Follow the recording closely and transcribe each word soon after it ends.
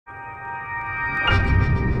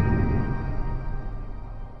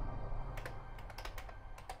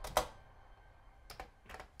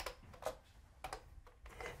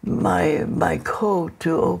My code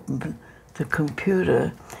to open the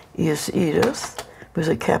computer is Edith with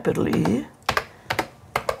a capital E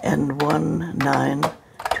and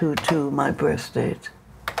 1922, my birth date,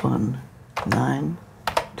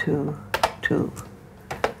 1922.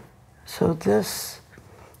 So this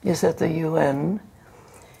is at the UN,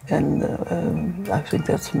 and I think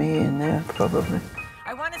that's me in there, probably.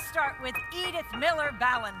 I want to start with Edith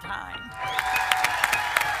Ballantyne.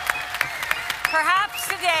 Perhaps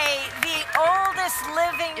today, the oldest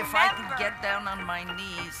living If I could get down on my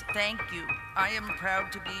knees, thank you. I am proud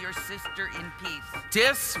to be your sister in peace.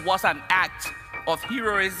 This was an act of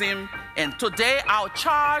heroism, and today our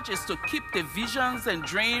charge is to keep the visions and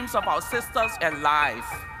dreams of our sisters alive.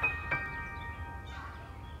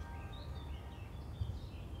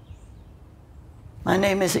 My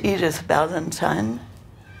name is Edith Ballantyne.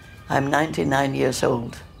 I'm 99 years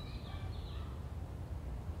old.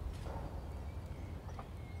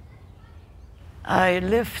 I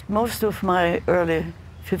lived most of my early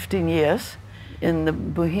 15 years in the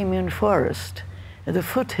Bohemian forest, at the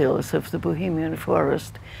foothills of the Bohemian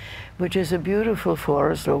forest, which is a beautiful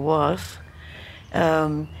forest, or was.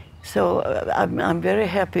 So I'm very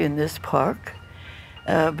happy in this park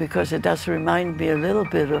because it does remind me a little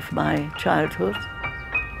bit of my childhood.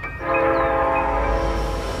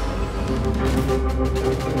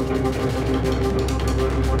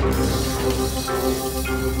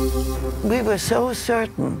 We were so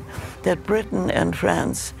certain that Britain and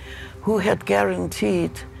France, who had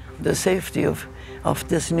guaranteed the safety of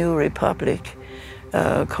this new republic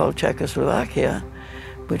called Czechoslovakia,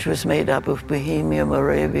 which was made up of Bohemia,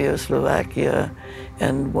 Moravia, Slovakia,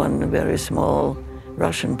 and one very small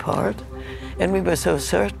Russian part. And we were so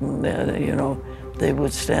certain that, you know, they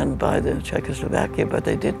would stand by the Czechoslovakia, but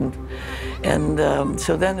they didn't. And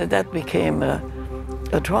so then that became a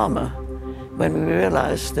trauma when we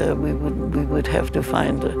realized we would have to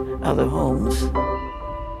find other homes.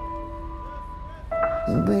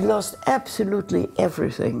 We lost absolutely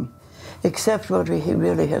everything, except what we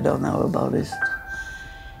really had on our bodies.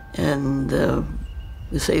 And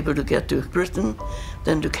was able to get to Britain,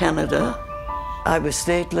 then to Canada. I was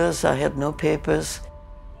stateless, I had no papers.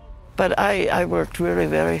 But I worked really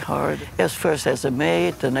very hard, first as a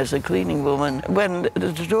maid and as a cleaning woman. When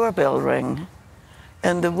the doorbell rang,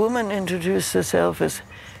 and the woman introduced herself as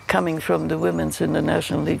coming from the Women's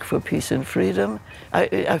International League for Peace and Freedom,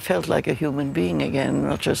 I felt like a human being again,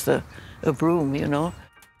 not just a broom, you know.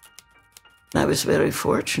 I was very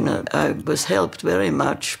fortunate. I was helped very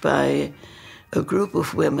much by a group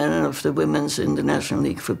of women of the Women's International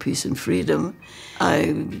League for Peace and Freedom.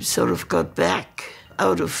 I sort of got back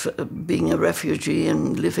out of being a refugee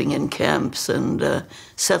and living in camps and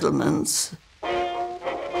settlements.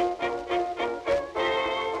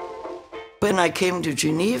 When I came to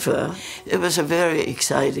Geneva, it was a very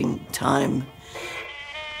exciting time.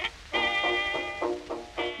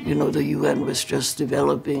 You know, the UN was just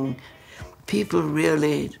developing. People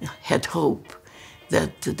really had hope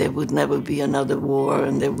that there would never be another war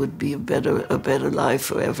and there would be a better life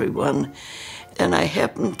for everyone. And I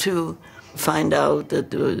happened to find out that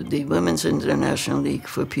the Women's International League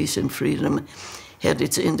for Peace and Freedom had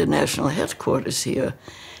its international headquarters here.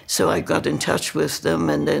 So I got in touch with them,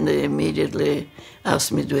 and then they immediately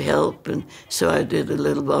asked me to help, and so I did a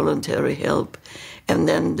little voluntary help. And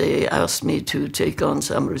then they asked me to take on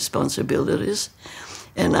some responsibilities,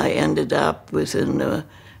 and I ended up within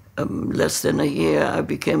less than a year, I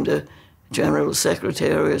became the General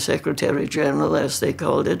Secretary, or Secretary General as they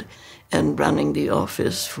called it, and running the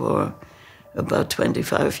office for about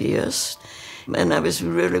 25 years. And I was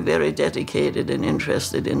really very dedicated and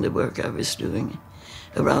interested in the work I was doing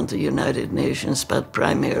around the United Nations, but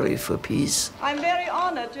primarily for peace. I'm very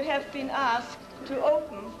honored to have been asked to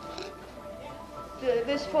open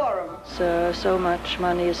this forum. So much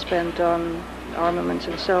money is spent on armaments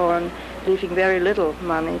and so on, leaving very little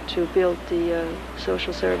money to build the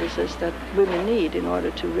social services that women need in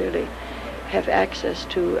order to really have access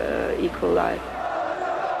to equal life.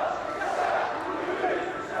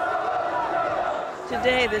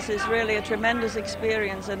 Today, this is really a tremendous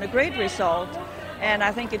experience and a great result. And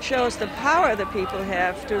I think it shows the power that people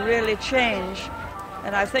have to really change.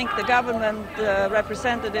 And I think the government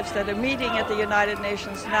representatives that are meeting at the United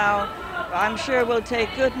Nations now, I'm sure will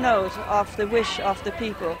take good note of the wish of the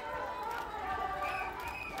people.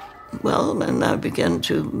 Well, and I began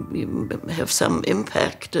to have some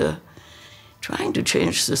impact trying to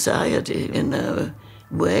change society in a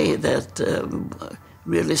way that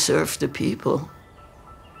really served the people.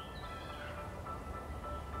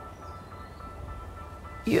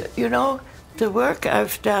 You know, the work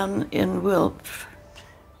I've done in WILPF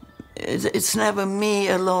it's never me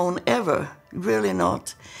alone ever, really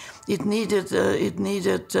not. It needed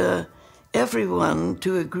everyone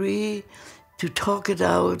to agree, to talk it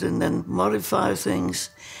out, and then modify things,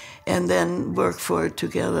 and then work for it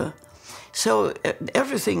together. So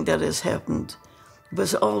everything that has happened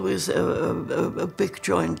was always a big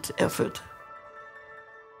joint effort.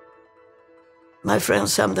 My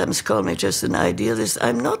friends sometimes call me just an idealist.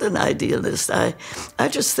 I'm not an idealist. I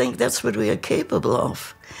just think that's what we are capable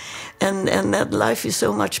of. And that life is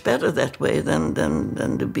so much better that way than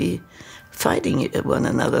to be fighting one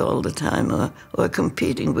another all the time, or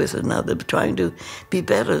competing with another, trying to be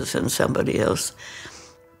better than somebody else.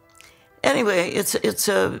 Anyway, it's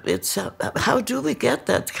how do we get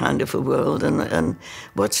that kind of a world, and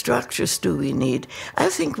what structures do we need? I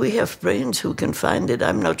think we have brains who can find it.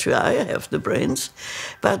 I'm not sure I have the brains,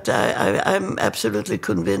 but I'm absolutely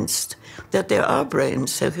convinced that there are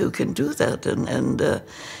brains who can do that,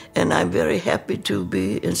 and I'm very happy to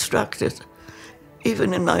be instructed.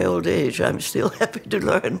 Even in my old age, I'm still happy to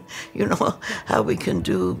learn, how we can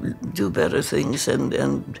do better things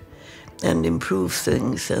and improve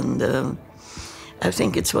things. And I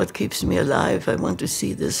think it's what keeps me alive. I want to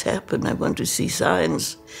see this happen. I want to see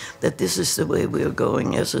signs that this is the way we're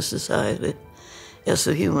going as a society, as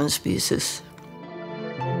a human species.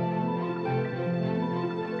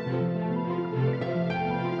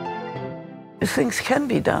 Things can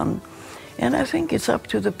be done, and I think it's up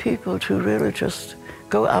to the people to really just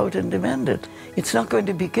go out and demand it. It's not going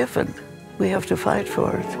to be given. We have to fight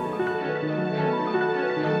for it.